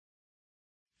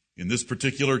In this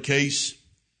particular case,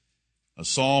 a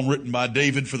psalm written by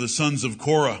David for the sons of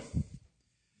Korah,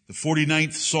 the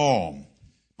 49th psalm.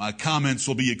 My comments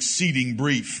will be exceeding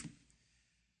brief.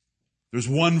 There's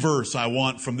one verse I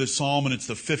want from this psalm, and it's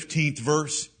the 15th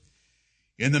verse.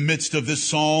 In the midst of this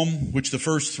psalm, which the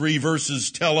first 3 verses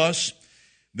tell us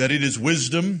that it is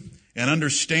wisdom and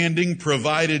understanding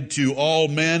provided to all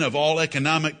men of all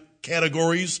economic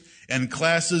categories and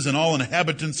classes and all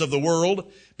inhabitants of the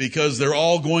world, because they're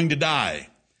all going to die.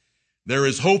 There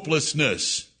is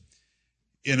hopelessness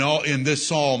in this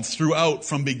psalm throughout,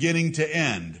 from beginning to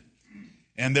end.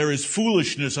 And there is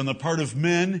foolishness on the part of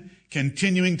men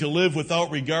continuing to live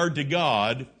without regard to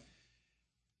God,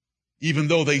 even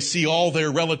though they see all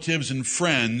their relatives and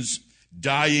friends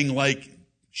dying like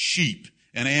sheep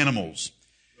and animals.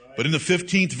 Right. But in the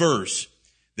 15th verse,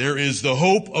 there is the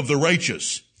hope of the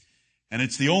righteous. And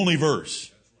it's the only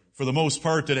verse, for the most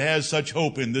part, that has such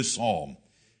hope in this psalm.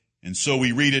 And so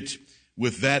we read it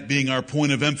with that being our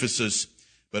point of emphasis,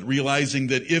 but realizing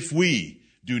that if we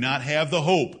do not have the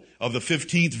hope of the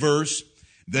 15th verse,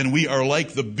 then we are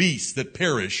like the beasts that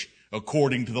perish,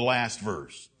 according to the last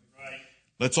verse. Right.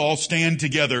 Let's all stand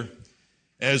together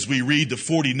as we read the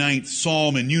 49th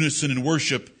psalm in unison and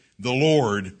worship the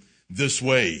Lord this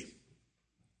way.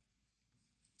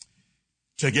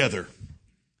 Together.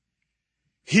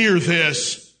 Hear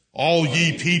this, all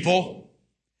ye people.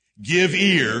 Give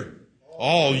ear,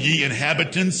 all ye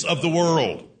inhabitants of the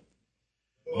world.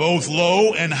 Both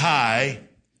low and high,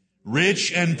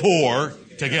 rich and poor,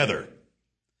 together.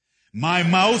 My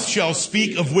mouth shall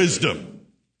speak of wisdom,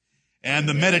 and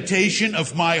the meditation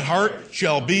of my heart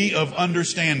shall be of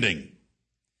understanding.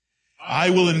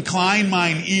 I will incline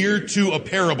mine ear to a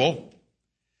parable.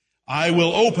 I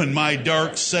will open my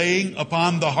dark saying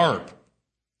upon the harp.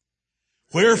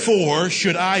 Wherefore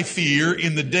should I fear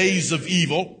in the days of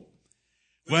evil,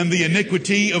 when the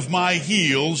iniquity of my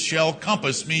heels shall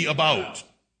compass me about?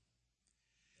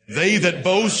 They that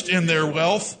boast in their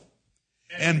wealth,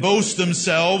 and boast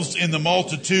themselves in the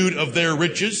multitude of their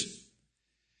riches,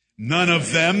 none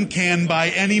of them can by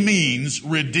any means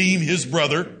redeem his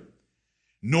brother,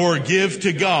 nor give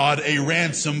to God a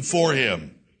ransom for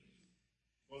him.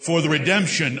 For the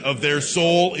redemption of their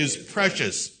soul is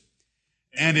precious,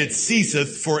 and it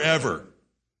ceaseth forever,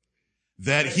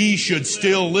 that he should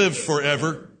still live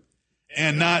forever,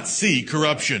 and not see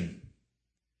corruption.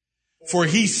 For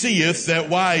he seeth that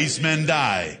wise men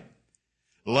die.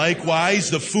 Likewise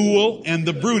the fool and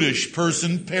the brutish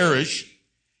person perish,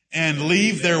 and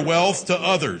leave their wealth to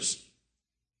others.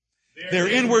 Their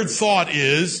inward thought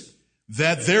is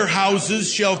that their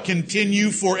houses shall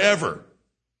continue forever,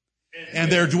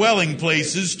 and their dwelling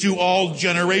places to all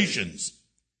generations.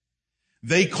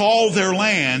 They call their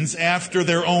lands after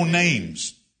their own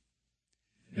names.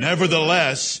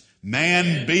 Nevertheless,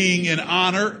 man being in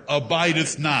honor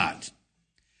abideth not.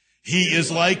 He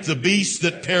is like the beasts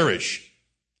that perish.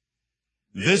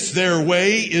 This their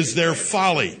way is their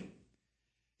folly,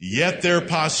 yet their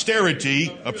posterity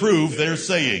approve their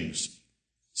sayings.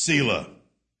 Selah.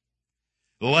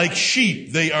 Like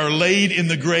sheep they are laid in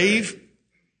the grave.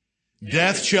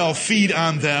 Death shall feed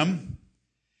on them,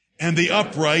 and the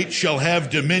upright shall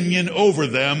have dominion over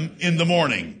them in the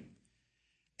morning,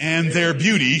 and their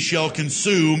beauty shall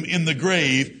consume in the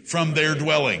grave from their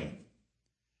dwelling.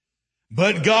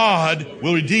 But God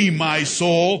will redeem my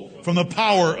soul from the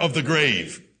power of the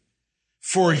grave,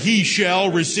 for he shall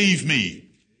receive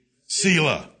me.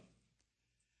 Selah.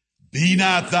 Be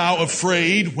not thou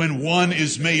afraid when one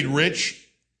is made rich,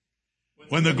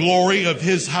 when the glory of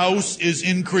his house is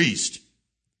increased.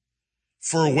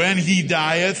 For when he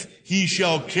dieth, he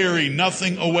shall carry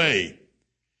nothing away.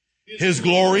 His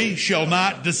glory shall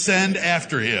not descend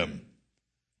after him.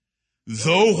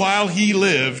 Though while he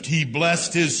lived, he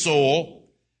blessed his soul,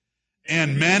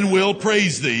 and men will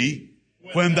praise thee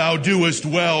when thou doest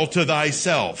well to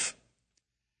thyself.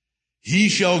 He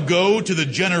shall go to the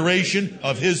generation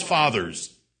of his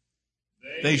fathers.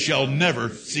 They shall never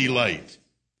see light.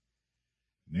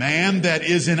 Man that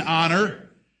is in honor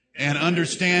and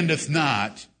understandeth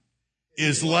not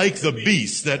is like the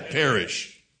beasts that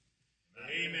perish.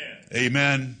 Amen.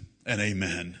 Amen and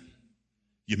amen.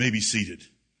 You may be seated.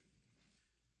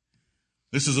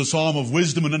 This is a psalm of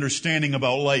wisdom and understanding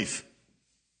about life.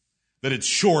 That it's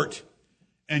short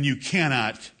and you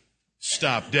cannot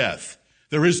stop death.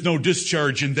 There is no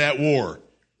discharge in that war.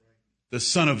 The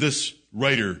son of this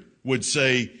writer would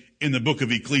say in the book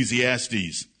of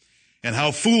Ecclesiastes. And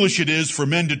how foolish it is for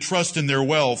men to trust in their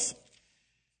wealth,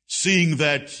 seeing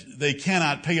that they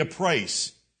cannot pay a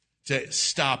price to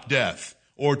stop death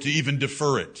or to even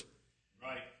defer it.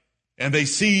 Right. And they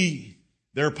see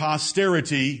their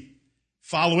posterity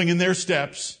following in their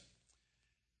steps,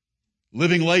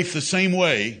 living life the same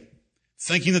way,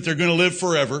 thinking that they're going to live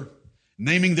forever,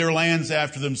 naming their lands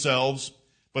after themselves,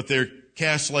 but they're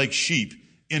cast like sheep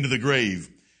into the grave.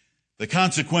 The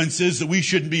consequence is that we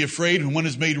shouldn't be afraid when one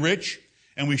is made rich,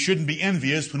 and we shouldn't be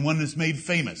envious when one is made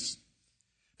famous,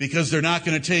 because they're not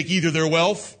going to take either their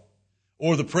wealth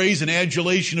or the praise and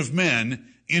adulation of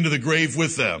men into the grave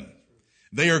with them.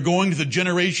 They are going to the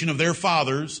generation of their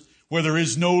fathers where there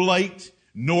is no light,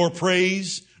 nor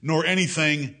praise, nor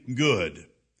anything good.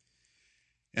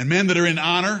 And men that are in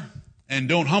honor and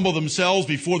don't humble themselves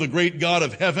before the great God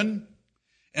of heaven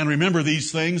and remember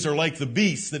these things are like the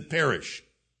beasts that perish.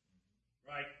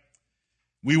 Right.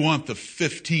 We want the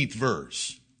 15th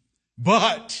verse.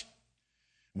 But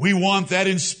we want that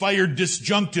inspired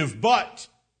disjunctive but.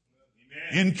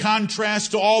 Amen. In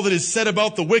contrast to all that is said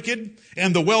about the wicked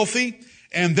and the wealthy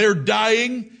and their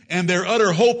dying and their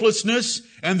utter hopelessness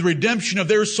and the redemption of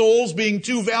their souls being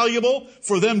too valuable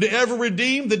for them to ever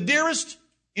redeem the dearest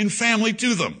in family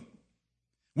to them.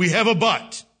 We have a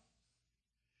but.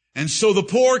 And so the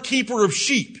poor keeper of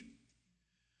sheep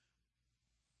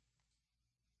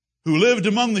who lived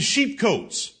among the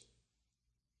sheepcotes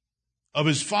of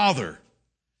his father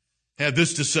had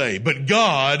this to say, but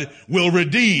God will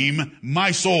redeem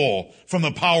my soul from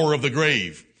the power of the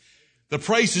grave. The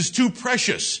price is too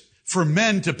precious for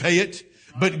men to pay it,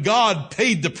 but God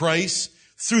paid the price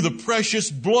through the precious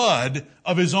blood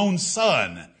of his own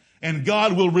Son. And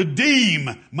God will redeem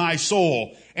my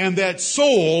soul. And that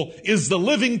soul is the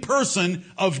living person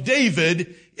of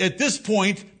David at this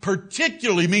point,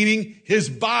 particularly meaning his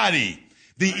body.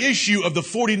 The issue of the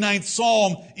 49th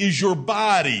Psalm is your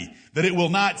body, that it will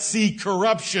not see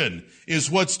corruption, is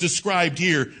what's described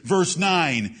here. Verse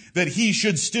 9, that he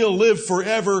should still live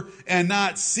forever and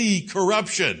not see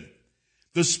corruption.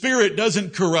 The spirit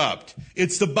doesn't corrupt.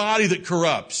 It's the body that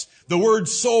corrupts. The word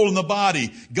soul in the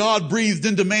body. God breathed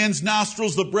into man's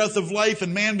nostrils the breath of life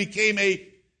and man became a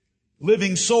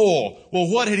living soul. Well,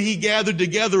 what had he gathered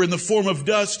together in the form of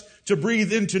dust to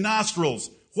breathe into nostrils?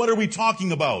 What are we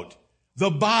talking about?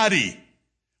 The body.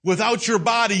 Without your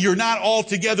body, you're not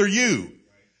altogether you.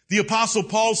 The Apostle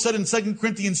Paul said in 2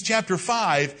 Corinthians chapter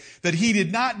 5 that he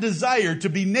did not desire to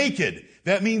be naked.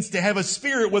 That means to have a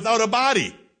spirit without a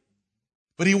body.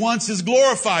 But he wants his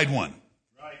glorified one.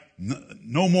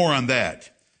 No more on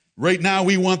that. Right now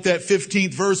we want that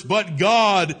 15th verse, but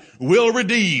God will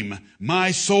redeem my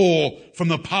soul from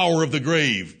the power of the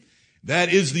grave.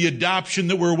 That is the adoption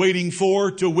that we're waiting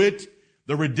for, to wit,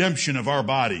 the redemption of our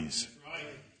bodies.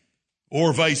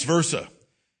 Or vice versa.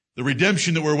 The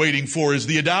redemption that we're waiting for is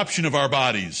the adoption of our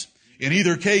bodies. In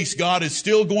either case, God is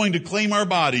still going to claim our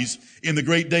bodies in the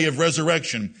great day of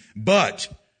resurrection. But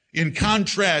in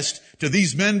contrast to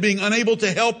these men being unable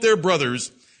to help their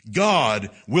brothers,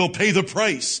 God will pay the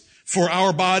price for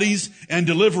our bodies and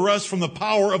deliver us from the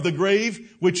power of the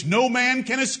grave, which no man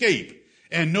can escape,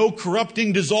 and no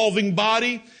corrupting, dissolving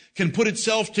body can put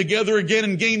itself together again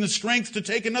and gain the strength to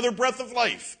take another breath of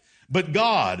life. But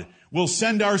God will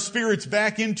send our spirits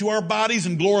back into our bodies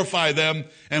and glorify them,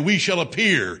 and we shall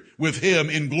appear with him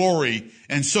in glory,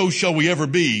 and so shall we ever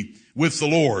be with the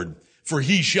Lord, for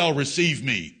he shall receive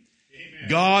me. Amen.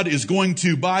 God is going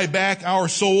to buy back our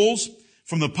souls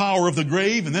from the power of the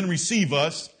grave and then receive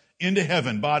us into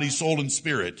heaven, body, soul, and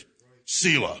spirit.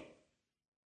 Selah.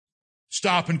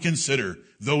 Stop and consider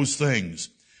those things.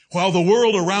 While the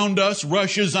world around us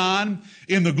rushes on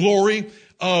in the glory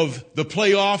of the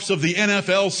playoffs of the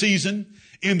NFL season,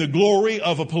 in the glory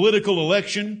of a political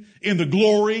election, in the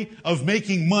glory of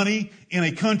making money in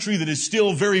a country that is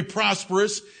still very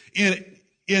prosperous, in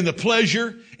the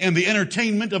pleasure and the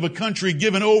entertainment of a country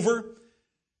given over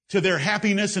to their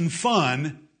happiness and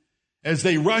fun, as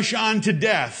they rush on to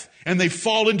death and they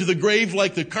fall into the grave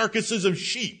like the carcasses of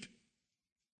sheep,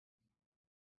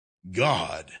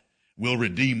 God will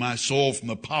redeem my soul from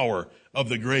the power of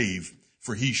the grave,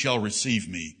 for he shall receive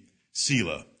me.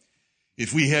 Selah.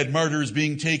 If we had martyrs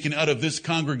being taken out of this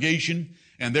congregation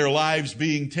and their lives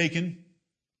being taken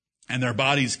and their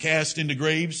bodies cast into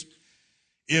graves,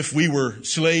 if we were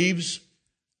slaves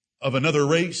of another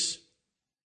race,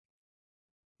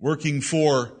 working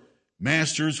for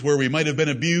masters where we might have been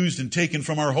abused and taken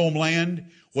from our homeland,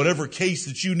 whatever case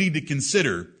that you need to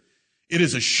consider, it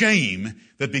is a shame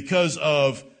that because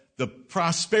of the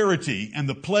prosperity and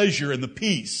the pleasure and the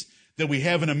peace that we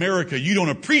have in America, you don't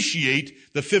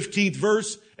appreciate the 15th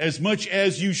verse as much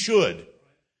as you should.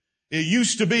 It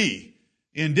used to be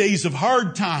in days of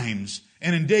hard times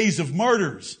and in days of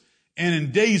martyrs and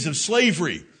in days of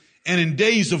slavery and in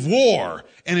days of war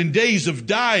and in days of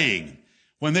dying,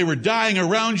 when they were dying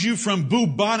around you from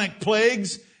bubonic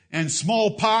plagues and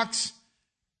smallpox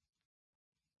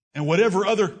and whatever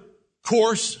other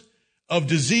course of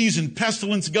disease and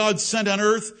pestilence God sent on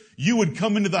earth, you would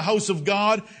come into the house of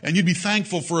God and you'd be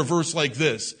thankful for a verse like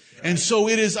this. And so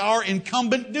it is our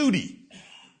incumbent duty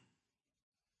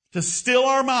to still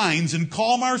our minds and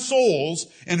calm our souls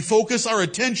and focus our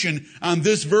attention on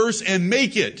this verse and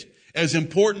make it as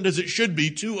important as it should be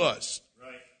to us.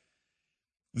 Right.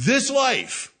 This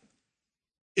life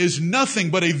is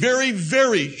nothing but a very,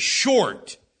 very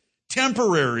short,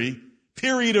 temporary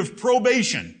period of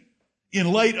probation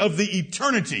in light of the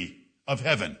eternity of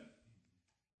heaven.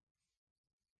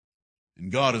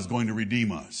 And God is going to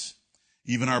redeem us.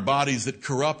 Even our bodies that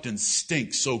corrupt and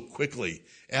stink so quickly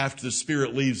after the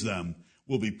Spirit leaves them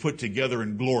will be put together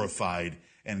and glorified,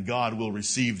 and God will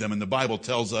receive them. And the Bible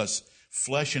tells us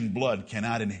flesh and blood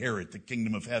cannot inherit the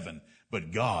kingdom of heaven,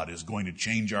 but God is going to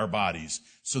change our bodies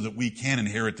so that we can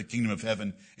inherit the kingdom of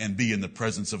heaven and be in the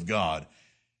presence of God,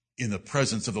 in the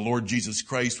presence of the Lord Jesus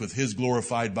Christ with His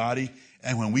glorified body.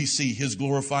 And when we see His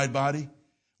glorified body,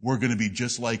 we're going to be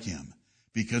just like Him,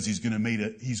 because He's going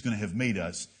to have made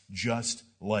us just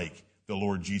like the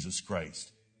Lord Jesus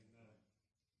Christ.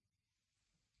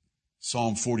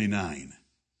 Psalm 49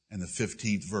 and the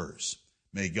 15th verse.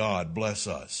 May God bless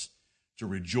us to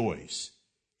rejoice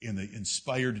in the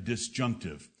inspired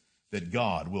disjunctive that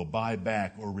God will buy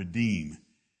back or redeem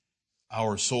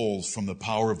our souls from the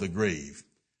power of the grave,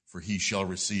 for He shall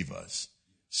receive us.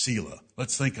 Selah.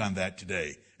 Let's think on that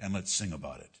today and let's sing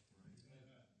about it.